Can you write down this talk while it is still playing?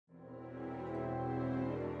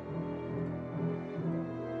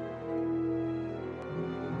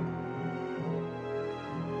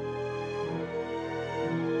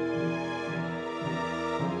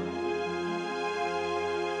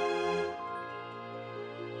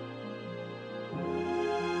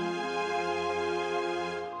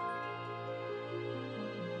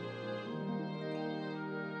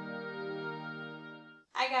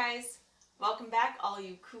guys! Welcome back, all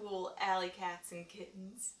you cool Allycats and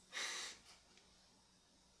kittens.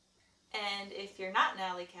 And if you're not an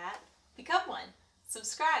Allycat, become one.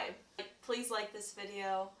 Subscribe. Please like this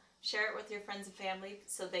video, share it with your friends and family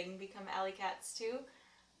so they can become Allycats too,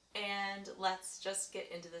 and let's just get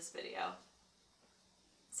into this video.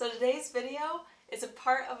 So today's video is a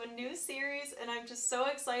part of a new series and I'm just so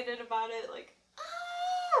excited about it,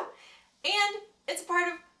 and it's a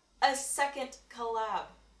part of a second collab.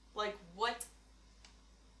 Like, what?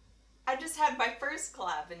 I just had my first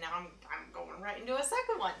collab and now I'm going right into a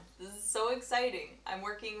second one. This is so exciting. I'm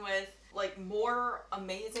working with like more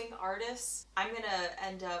amazing artists. I'm gonna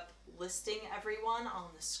end up listing everyone on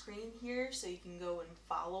the screen here so you can go and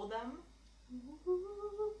follow them.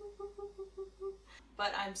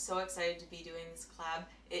 But I'm so excited to be doing this collab.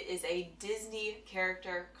 It is a Disney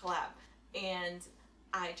character collab and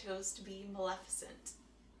I chose to be Maleficent.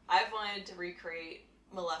 I've wanted to recreate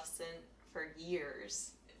Maleficent for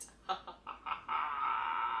years.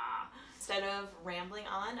 Instead of rambling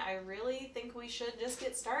on, I really think we should just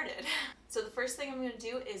get started. So the first thing I'm going to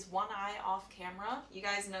do is one eye off camera. You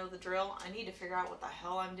guys know the drill. I need to figure out what the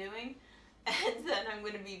hell I'm doing, and then I'm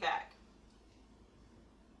going to be back.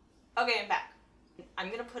 Okay, I'm back. I'm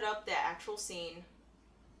going to put up the actual scene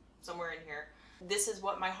somewhere in here. This is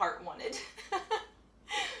what my heart wanted.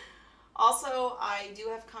 Also, I do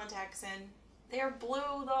have contacts in. They're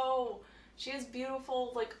blue though. She has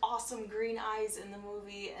beautiful, like, awesome green eyes in the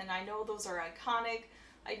movie, and I know those are iconic.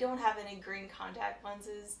 I don't have any green contact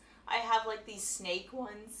lenses. I have like these snake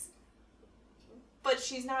ones, but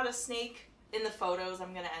she's not a snake. In the photos,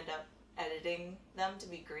 I'm gonna end up editing them to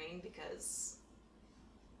be green because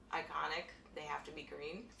iconic, they have to be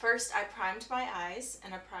green. First, I primed my eyes,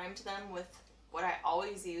 and I primed them with what I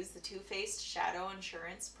always use, the Too Faced Shadow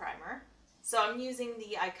Insurance Primer. So I'm using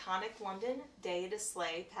the iconic London Day to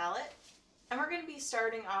Slay palette. And we're going to be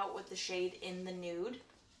starting out with the shade In the Nude.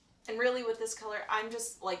 And really with this color, I'm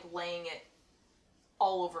just like laying it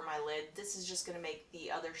all over my lid. This is just going to make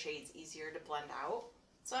the other shades easier to blend out.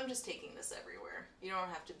 So I'm just taking this everywhere. You don't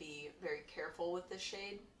have to be very careful with this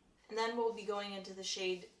shade. And then we'll be going into the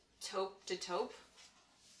shade Taupe de Taupe.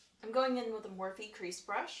 I'm going in with a Morphe crease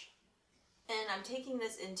brush. And I'm taking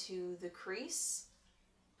this into the crease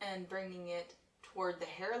and bringing it toward the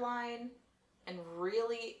hairline and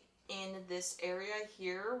really in this area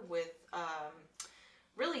here with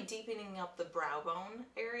really deepening up the brow bone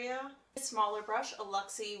area. A smaller brush, a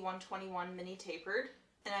Luxie 121 mini tapered,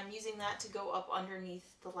 and I'm using that to go up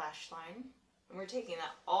underneath the lash line. And we're taking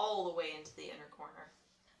that all the way into the inner corner.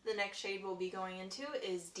 The next shade we'll be going into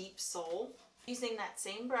is Deep Soul. Using that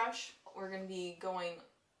same brush, we're going to be going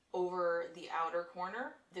over the outer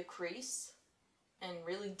corner, the crease, and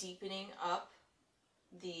really deepening up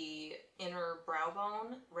the inner brow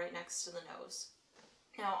bone right next to the nose.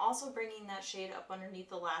 Now also bringing that shade up underneath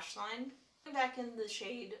the lash line, back in the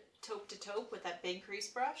shade Taupe de Taupe with that big crease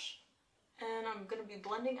brush, and I'm going to be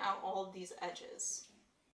blending out all of these edges.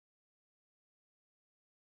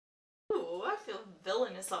 Ooh, I feel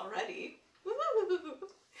villainous already.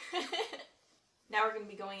 Now we're going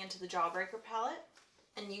to be going into the Jawbreaker palette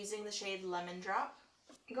and using the shade Lemon Drop.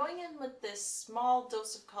 Going in with this small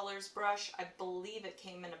Dose of Colors brush, I believe it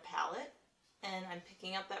came in a palette, and I'm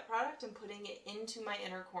picking up that product and putting it into my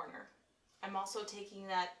inner corner. I'm also taking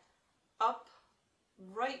that up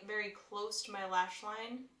right very close to my lash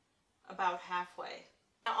line, about halfway.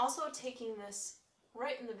 I'm also taking this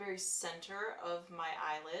right in the very center of my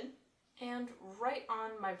eyelid and right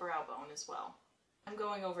on my brow bone as well. I'm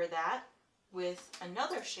going over that with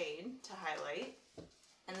another shade to highlight.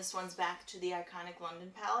 And this one's back to the iconic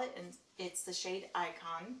London palette, and it's the shade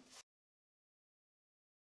Icon.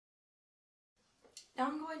 Now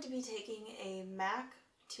I'm going to be taking a MAC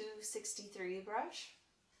 263 brush,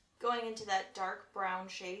 going into that dark brown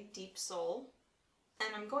shade, Deep Soul,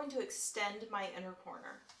 and I'm going to extend my inner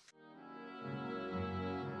corner.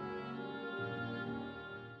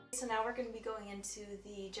 So now we're going to be going into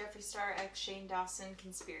the Jeffree Star x Shane Dawson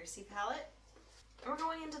Conspiracy palette, and we're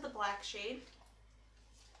going into the black shade.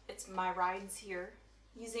 It's My Rides Here.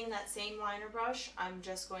 Using that same liner brush, I'm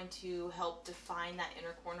just going to help define that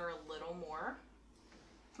inner corner a little more.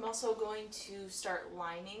 I'm also going to start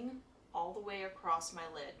lining all the way across my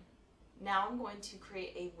lid. Now I'm going to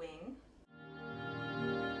create a wing.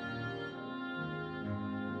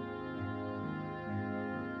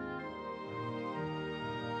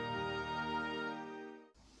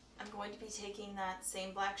 I'm going to be taking that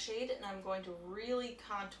same black shade and I'm going to really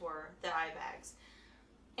contour the eye bags.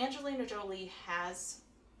 Angelina Jolie has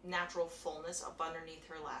natural fullness up underneath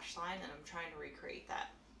her lash line, and I'm trying to recreate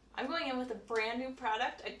that. I'm going in with a brand new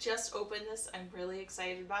product. I just opened this. I'm really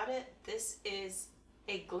excited about it. This is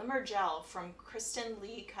a Glimmer Gel from Kristen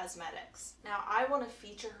Lee Cosmetics. Now, I want to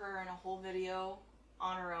feature her in a whole video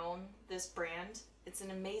on her own, this brand. It's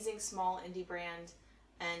an amazing small indie brand,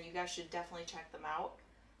 and you guys should definitely check them out.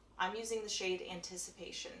 I'm using the shade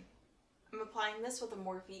Anticipation. I'm applying this with a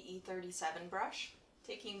Morphe E37 brush,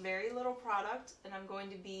 taking very little product, and I'm going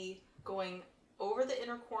to be going over the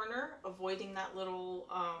inner corner, avoiding that little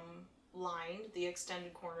line, the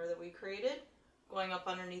extended corner that we created, going up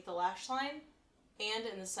underneath the lash line, and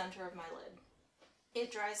in the center of my lid.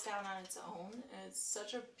 It dries down on its own, and it's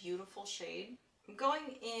such a beautiful shade. I'm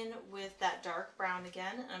going in with that dark brown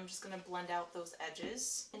again, and I'm just going to blend out those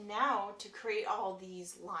edges. And now, to create all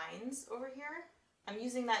these lines over here, I'm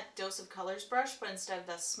using that Dose of Colors brush, but instead of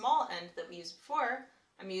the small end that we used before,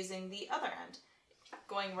 I'm using the other end.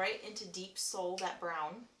 Going right into Deep Soul, that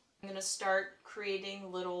brown. I'm going to start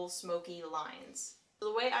creating little smoky lines. So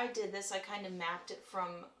the way I did this, I kind of mapped it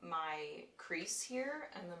from my crease here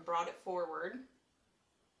and then brought it forward,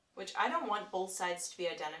 which I don't want both sides to be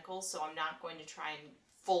identical, so I'm not going to try and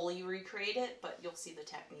fully recreate it, but you'll see the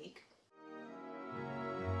technique.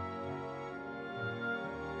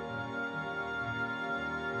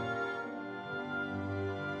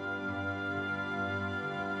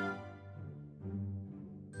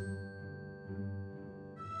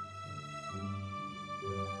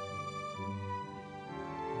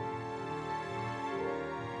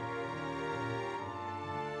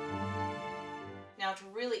 Now, to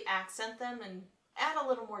really accent them and add a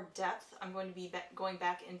little more depth, I'm going to be going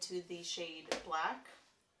back into the shade Black.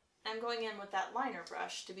 I'm going in with that liner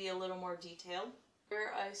brush to be a little more detailed,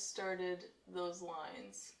 where I started those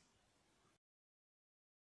lines.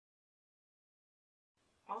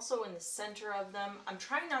 Also in the center of them, I'm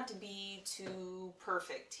trying not to be too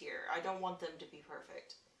perfect here. I don't want them to be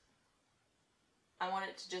perfect. I want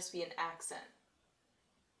it to just be an accent.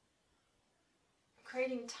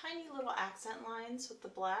 Creating tiny little accent lines with the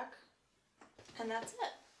black, and that's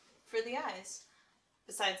it for the eyes.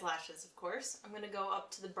 Besides lashes, of course. I'm going to go up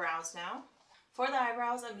to the brows now. For the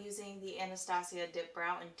eyebrows, I'm using the Anastasia Dip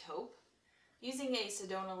Brow in Taupe, using a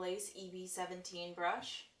Sedona Lace EB17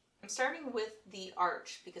 brush. I'm starting with the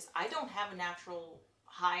arch because I don't have a natural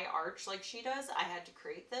high arch like she does. I had to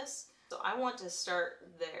create this, so I want to start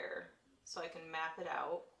there so I can map it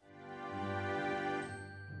out.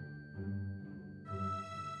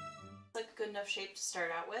 Like a good enough shape to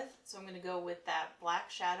start out with, so I'm going to go with that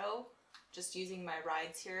black shadow, just using my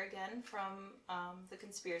Rides here again from the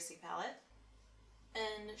Conspiracy palette,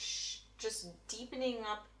 and just deepening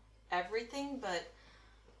up everything, but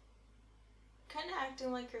kind of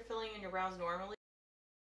acting like you're filling in your brows normally.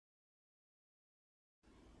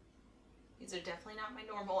 These are definitely not my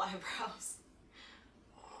normal eyebrows.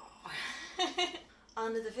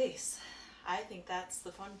 Onto the face. I think that's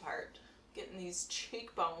the fun part. Getting these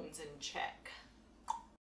cheekbones in check.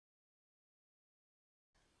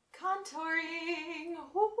 Contouring!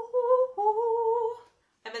 Woo-hoo-hoo-hoo.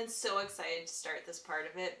 I've been so excited to start this part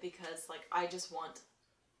of it because, like, I just want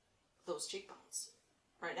those cheekbones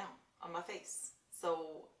right now on my face.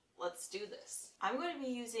 So let's do this. I'm going to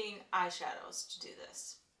be using eyeshadows to do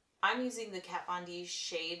this. I'm using the Kat Von D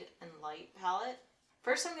Shade and Light palette.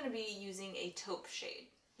 First, I'm going to be using a taupe shade.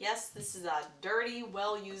 Yes, this is a dirty,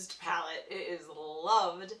 well-used palette. It is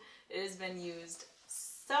loved. It has been used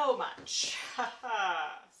so much.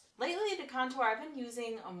 Lately, to contour, I've been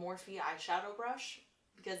using a Morphe eyeshadow brush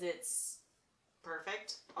because it's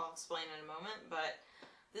perfect. I'll explain in a moment, but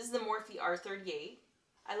this is the Morphe R38.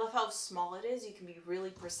 I love how small it is. You can be really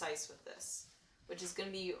precise with this, which is going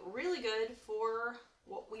to be really good for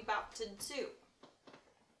what we're about to do.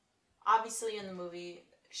 Obviously, in the movie,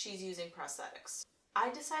 she's using prosthetics. I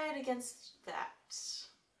decided against that.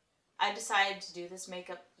 I decided to do this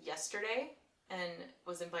makeup yesterday and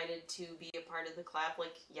was invited to be a part of the collab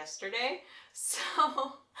like yesterday. So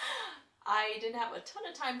I didn't have a ton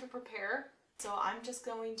of time to prepare. So I'm just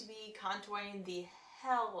going to be contouring the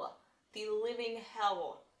living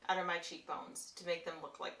hell out of my cheekbones to make them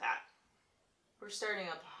look like that. We're starting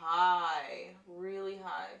up high, really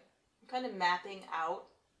high. I'm kind of mapping out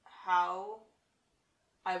how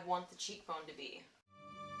I want the cheekbone to be.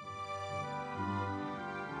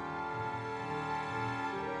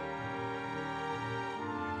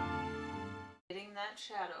 Getting that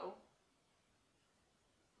shadow,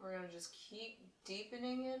 we're going to just keep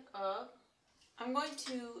deepening it up. I'm going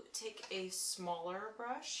to take a smaller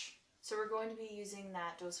brush. So we're going to be using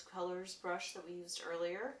that Dose of Colors brush that we used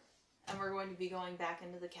earlier. And we're going to be going back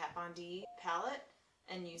into the Kat Von D palette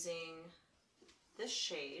and using this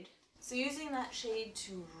shade So using that shade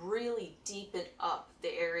to really deepen up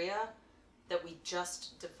the area that we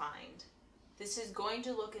just defined. This is going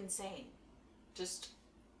to look insane. Just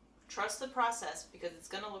trust the process because it's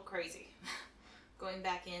gonna look crazy. Going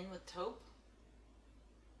back in with taupe.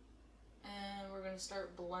 And we're gonna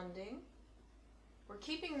start blending. We're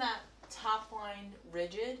keeping that top line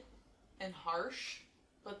rigid and harsh,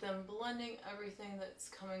 but then blending everything that's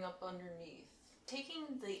coming up underneath.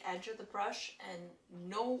 Taking the edge of the brush and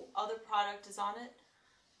no other product is on it,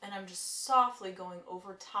 and I'm just softly going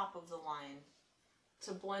over top of the line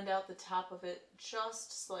to blend out the top of it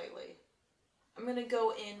just slightly. I'm going to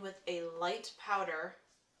go in with a light powder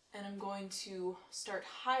and I'm going to start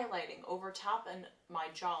highlighting over top and my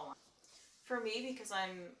jawline. For me, because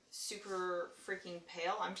I'm super freaking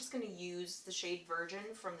pale, I'm just going to use the shade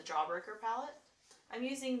Virgin from the Jawbreaker palette. I'm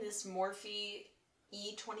using this Morphe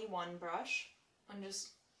E21 brush. I'm just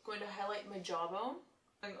going to highlight my jawbone,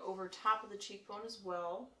 going over top of the cheekbone as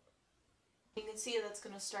well. You can see that's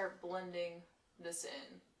going to start blending this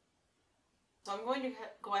in. So I'm going to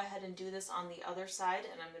go ahead and do this on the other side,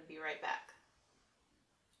 and I'm going to be right back.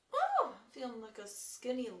 Oh, I'm feeling like a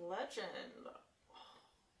skinny legend.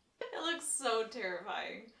 It looks so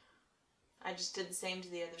terrifying. I just did the same to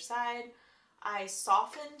the other side. I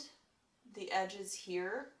softened the edges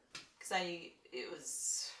here because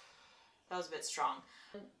that was a bit strong.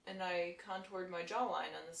 And I contoured my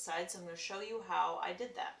jawline on the side, so I'm going to show you how I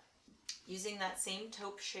did that. Using that same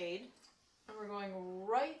taupe shade, and we're going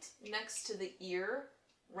right next to the ear,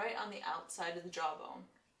 right on the outside of the jawbone.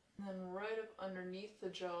 And then right up underneath the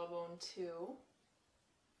jawbone too,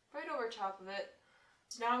 right over top of it.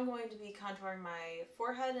 So now I'm going to be contouring my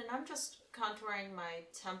forehead, and I'm just contouring my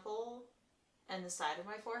temple and the side of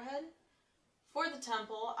my forehead. For the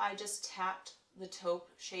temple, I just tapped the taupe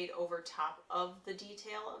shade over top of the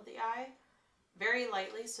detail of the eye, very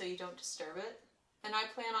lightly so you don't disturb it. And I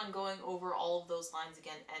plan on going over all of those lines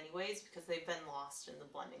again anyways because they've been lost in the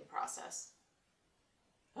blending process.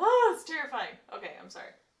 Oh, it's terrifying. Okay, I'm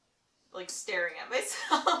sorry. Like staring at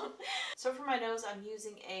myself. So for my nose, I'm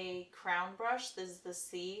using a crown brush. This is the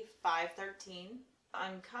C513.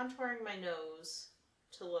 I'm contouring my nose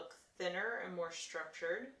to look thinner and more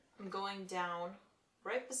structured. I'm going down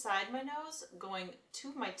right beside my nose, going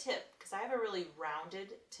to my tip, because I have a really rounded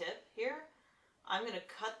tip here. I'm going to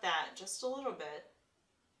cut that just a little bit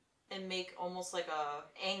and make almost like a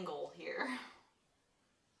angle here.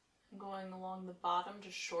 I'm going along the bottom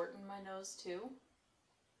to shorten my nose too.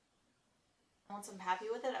 Once I'm happy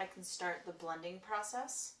with it, I can start the blending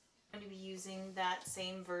process. I'm going to be using that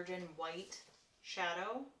same Virgin white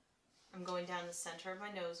shadow. I'm going down the center of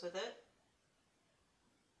my nose with it.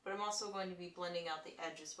 But I'm also going to be blending out the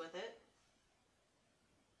edges with it.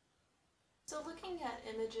 So looking at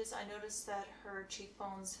images, I noticed that her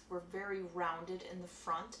cheekbones were very rounded in the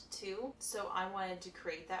front too. So I wanted to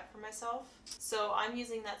create that for myself. So I'm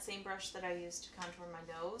using that same brush that I used to contour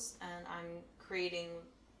my nose, and I'm creating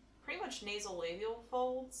pretty much nasal labial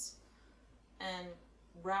folds and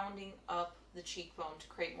rounding up the cheekbone to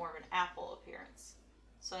create more of an apple appearance.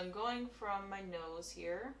 So I'm going from my nose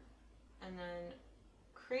here and then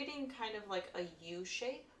creating kind of like a U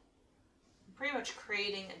shape. I'm pretty much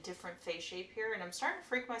creating a different face shape here, and I'm starting to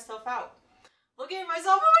freak myself out. Looking at myself,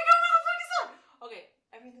 oh my god, what the fuck is that? Okay,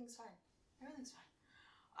 everything's fine. Everything's fine.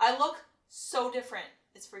 I look so different.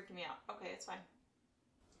 It's freaking me out. Okay, it's fine.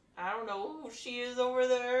 I don't know who she is over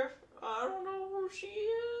there. I don't know who she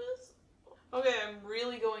is. Okay, I'm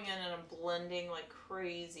really going in and I'm blending like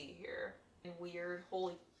crazy here. And weird.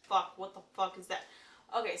 Holy fuck, what the fuck is that?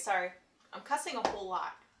 Okay, sorry. I'm cussing a whole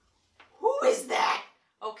lot. Who is that?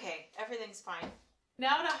 Okay, everything's fine.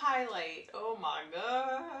 Now to highlight. Oh my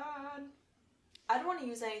god. I don't want to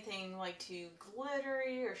use anything like too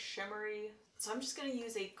glittery or shimmery. So I'm just going to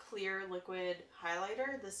use a clear liquid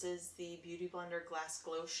highlighter. This is the Beauty Blender Glass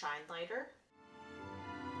Glow Shine Lighter.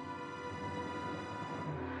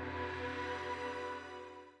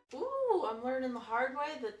 Ooh, I'm learning the hard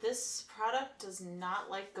way that this product does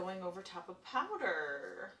not like going over top of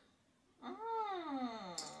powder.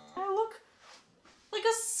 I look like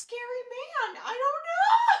a scary man. I don't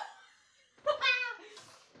know.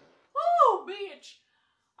 Oh, bitch.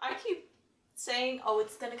 I keep saying, oh,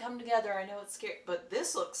 it's gonna come together. I know it's scary, but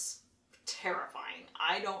this looks terrifying.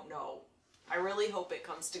 I don't know. I really hope it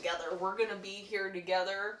comes together. We're gonna be here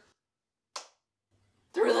together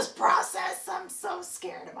through this process. I'm so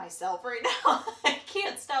scared of myself right now. I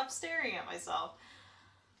can't stop staring at myself.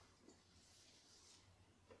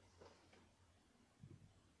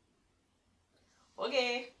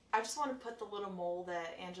 Okay, I just want to put the little mole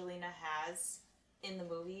that Angelina has in the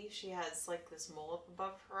movie, she has like this mole up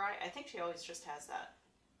above her eye. I think she always just has that.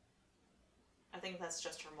 I think that's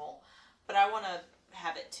just her mole. But I want to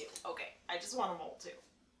have it too. Okay, I just want a mole too.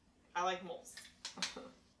 I like moles.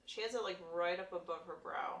 She has it like right up above her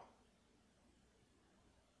brow.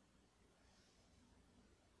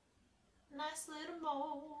 Nice little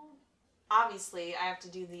mole. Obviously, I have to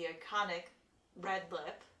do the iconic red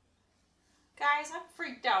lip. Guys, I'm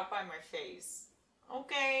freaked out by my face.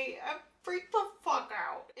 Okay, I'm freaked the fuck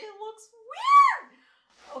out. It looks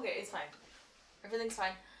weird. Okay, it's fine. Everything's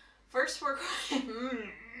fine. First, we're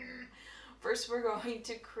going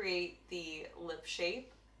to create the lip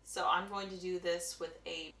shape. So I'm going to do this with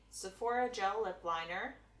a Sephora gel lip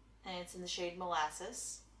liner, and it's in the shade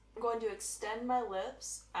Molasses. I'm going to extend my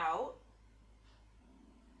lips out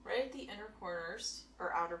right at the inner corners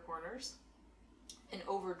or outer corners and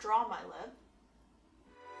overdraw my lip.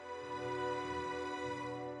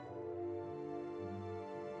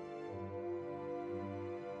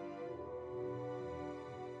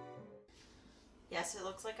 Yes, it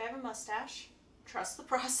looks like I have a mustache. Trust the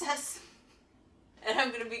process. And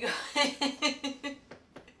I'm gonna be going...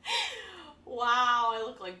 Wow, I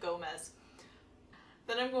look like Gomez.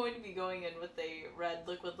 Then I'm going to be going in with a red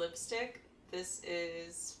liquid lipstick. This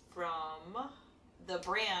is from the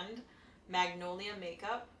brand Magnolia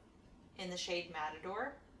Makeup in the shade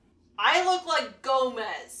Matador. I look like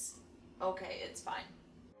Gomez! Okay, it's fine.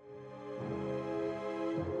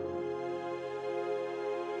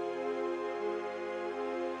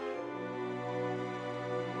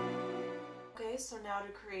 Okay, so now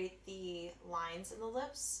to create the lines in the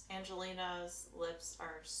lips. Angelina's lips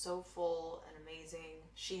are so full and amazing.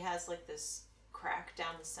 She has like this crack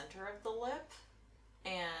down the center of the lip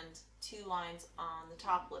and 2 lines on the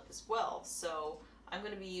top lip as well. So I'm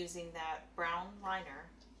going to be using that brown liner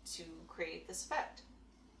to create this effect.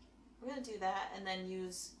 I'm going to do that and then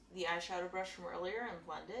use the eyeshadow brush from earlier and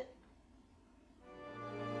blend it.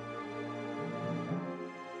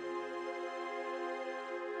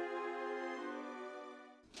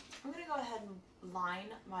 I'm going to go ahead and line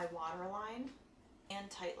my waterline and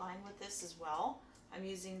tightline with this as well. I'm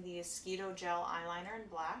using the Mosquito Gel eyeliner in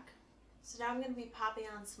black. So now I'm going to be popping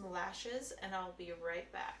on some lashes and I'll be right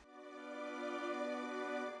back.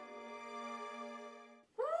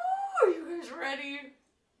 Woo! Are you guys ready?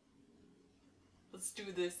 Let's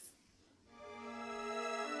do this.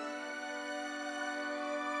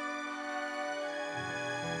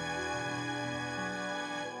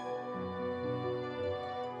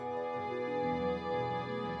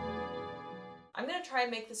 I'm gonna try and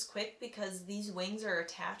make this quick because these wings are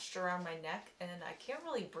attached around my neck and I can't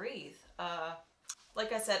really breathe.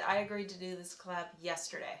 Like I said, I agreed to do this collab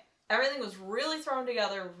yesterday. Everything was really thrown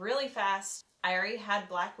together really fast. I already had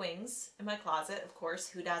black wings in my closet, of course,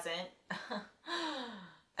 who doesn't?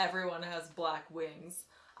 Everyone has black wings.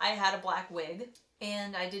 I had a black wig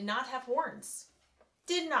and I did not have horns.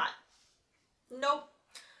 Did not. Nope.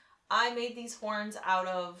 I made these horns out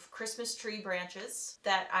of Christmas tree branches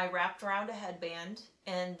that I wrapped around a headband,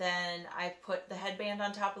 and then I put the headband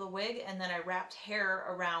on top of the wig, and then I wrapped hair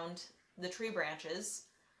around the tree branches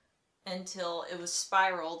until it was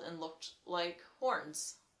spiraled and looked like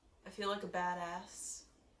horns. I feel like a badass.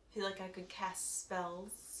 I feel like I could cast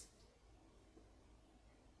spells.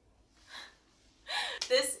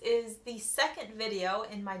 This is the second video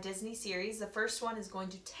in my Disney series. The first one is going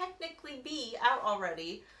to technically be out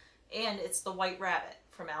already, and it's the White Rabbit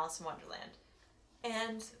from Alice in Wonderland.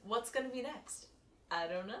 And what's going to be next? I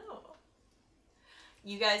don't know.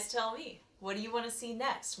 You guys tell me. What do you want to see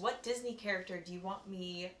next? What Disney character do you want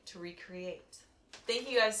me to recreate? Thank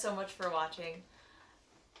you guys so much for watching.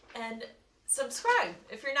 And subscribe.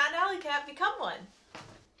 If you're not an Allycat, become one.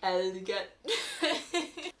 Allycat.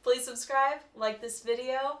 Please subscribe, like this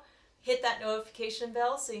video, hit that notification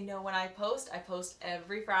bell so you know when I post. I post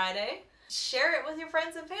every Friday. Share it with your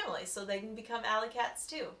friends and family so they can become Allycats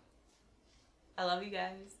too. I love you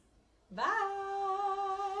guys. Bye!